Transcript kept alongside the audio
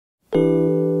Hey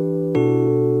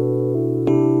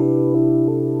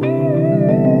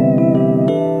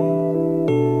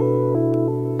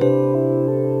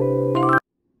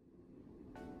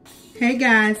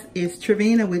guys, it's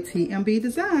Trevina with TMB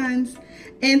Designs,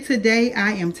 and today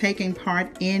I am taking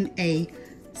part in a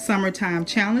summertime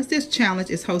challenge. This challenge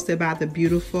is hosted by the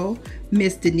beautiful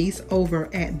Miss Denise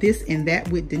over at This and That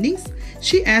with Denise.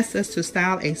 She asked us to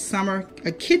style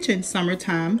a kitchen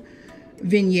summertime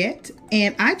vignette,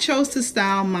 and I chose to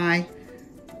style my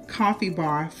coffee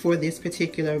bar for this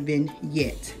particular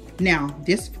vignette. Now,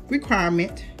 this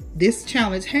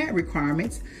challenge had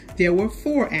requirements. There were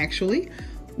 4 actually.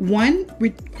 One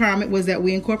requirement was that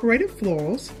we incorporated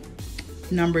florals.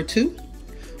 Number 2,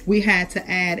 we had to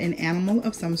add an animal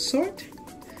of some sort.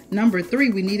 Number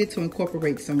 3, we needed to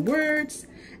incorporate some words.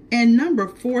 And number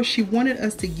 4, she wanted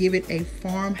us to give it a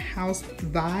farmhouse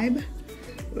vibe.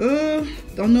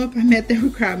 Don't know if I met that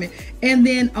requirement. And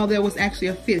then, there was actually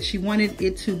a 5th. She wanted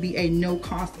it to be a no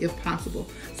cost if possible.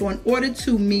 So in order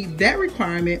to meet that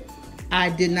requirement, I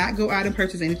did not go out and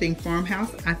purchase anything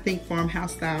farmhouse. I think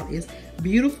farmhouse style is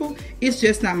beautiful. It's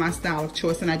just not my style of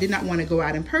choice, and I did not want to go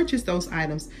out and purchase those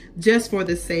items just for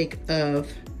the sake of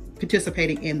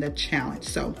participating in the challenge.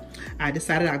 So I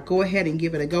decided I'd go ahead and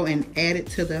give it a go and add it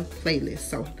to the playlist.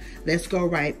 So let's go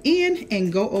right in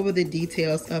and go over the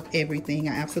details of everything.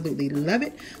 I absolutely love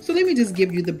it. So let me just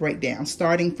give you the breakdown.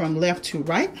 Starting from left to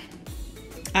right,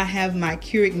 I have my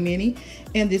Keurig Mini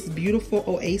in this beautiful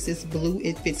Oasis blue.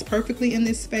 It fits perfectly in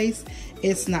this space.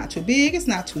 It's not too big, it's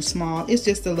not too small. It's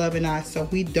just a love and I. So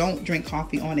we don't drink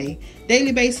coffee on a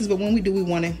daily basis, but when we do, we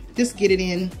want to just get it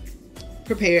in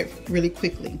prepared really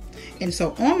quickly. And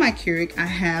so on my Keurig, I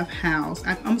have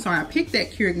I picked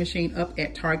that Keurig machine up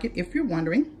at Target, if you're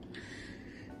wondering.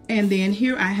 And then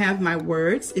here I have my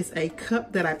words. It's a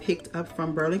cup that I picked up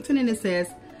from Burlington, and it says,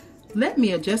 "Let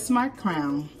me adjust my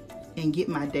crown and get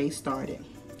my day started."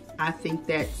 I think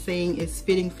that saying is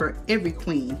fitting for every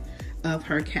queen of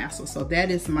her castle. So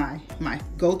that is my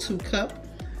go-to cup.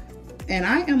 And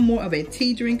I am more of a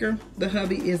tea drinker. The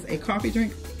hubby is a coffee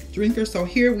drinker. So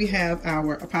here we have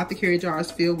our apothecary jars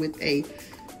filled with a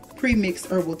pre-mixed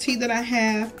herbal tea that I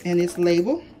have, and it's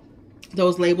labeled.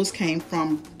 Those labels came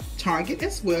from Target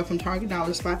as well, from Target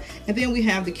Dollar Spot. And then we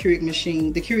have the Keurig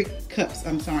machine, the Keurig cups,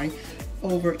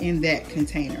 over in that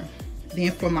container.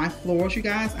 Then for my florals, you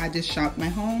guys, I just shopped my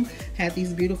home, had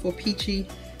these beautiful peachy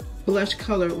blush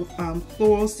color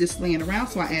florals just laying around,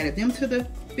 so I added them to the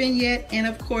vignette. And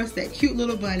of course, that cute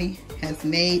little bunny has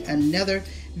made another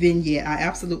vignette. I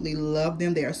absolutely love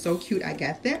them. They are so cute. I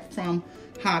got that from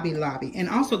Hobby Lobby. And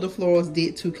also the florals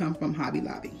did too come from Hobby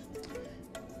Lobby.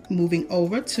 Moving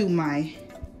over to my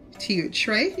tiered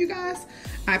tray, you guys.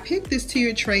 I picked this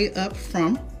tiered tray up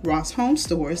from Ross Home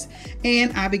Stores,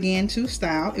 and I began to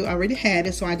style. I already had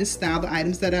it, so I just styled the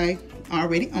items that I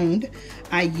already owned.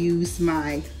 I used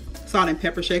my salt and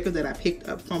pepper shaker that I picked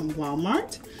up from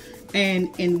Walmart, and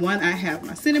in one I have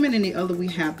my cinnamon, and the other we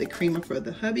have the creamer for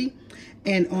the hubby.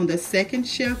 And on the second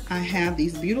shelf I have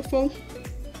these beautiful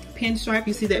pinstripe.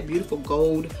 You see that beautiful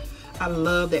gold? I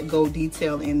love that gold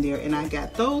detail in there, and I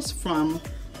got those from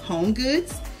Home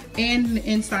Goods. And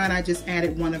inside I just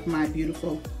added one of my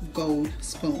beautiful gold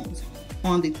spoons.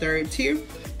 On the third tier,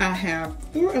 I have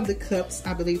 4 of the cups,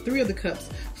 I believe 3 of the cups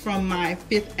from my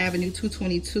 5th Avenue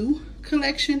 222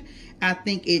 collection. I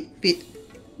think it fit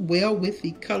well with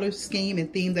the color scheme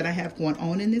and theme that I have going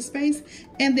on in this space.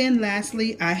 And then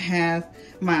lastly, I have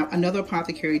another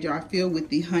apothecary jar filled with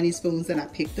the honey spoons that I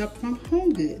picked up from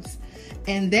Home Goods.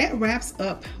 And that wraps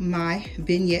up my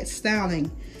vignette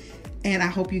styling. And I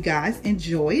hope you guys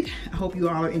enjoyed. I hope you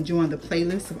all are enjoying the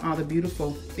playlist of all the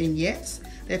beautiful vignettes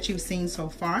that you've seen so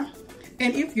far.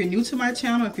 And if you're new to my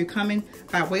channel, if you're coming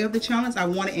by way of the challenge, I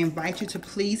want to invite you to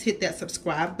please hit that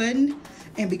subscribe button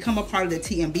and become a part of the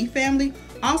TMB family.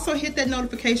 Also hit that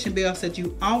notification bell so that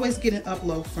you always get an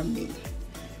upload from me.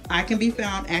 I can be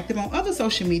found active on other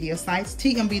social media sites,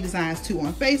 TMB Designs 2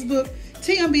 on Facebook,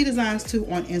 TMB Designs 2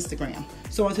 on Instagram.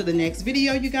 So until the next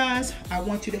video, you guys, I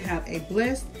want you to have a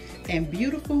blessed and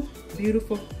beautiful,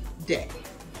 beautiful day.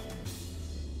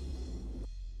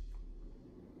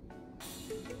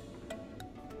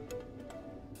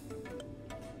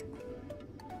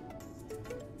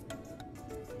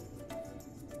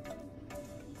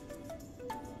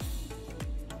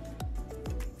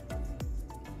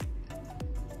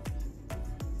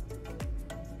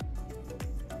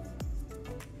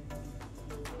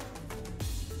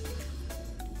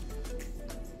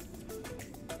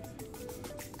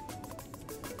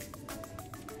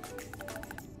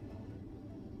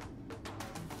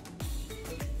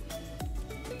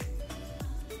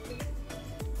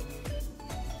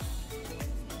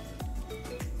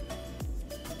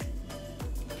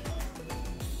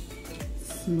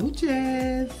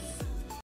 Smooches.